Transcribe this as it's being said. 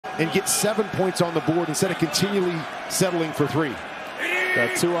and get 7 points on the board instead of continually settling for 3.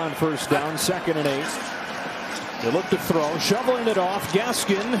 Got 2 on first down, 2nd and 8. They look to throw, shoveling it off.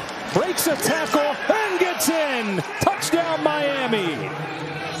 Gaskin breaks a tackle and gets in. Touchdown Miami.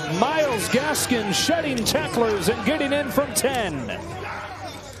 Myles Gaskin shedding tacklers and getting in from 10. Well,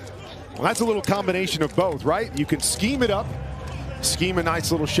 that's a little combination of both, right? You can scheme it up, scheme a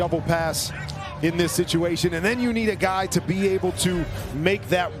nice little shovel pass in this situation, and then you need a guy to be able to make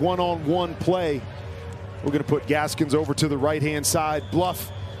that one-on-one play. We're going to put Gaskins over to the right-hand side,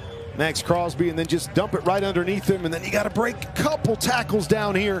 bluff Max Crosby, and then just dump it right underneath him, and then you got to break a couple tackles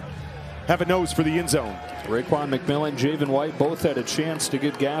down here. Have a nose for the end zone. Raekwon McMillan, Javen White both had a chance to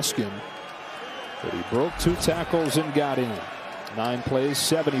get Gaskin, but he broke 2 tackles and got in. 9 plays,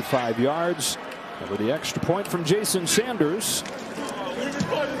 75 yards. And with the extra point from Jason Sanders,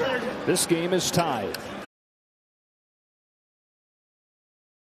 this game is tied.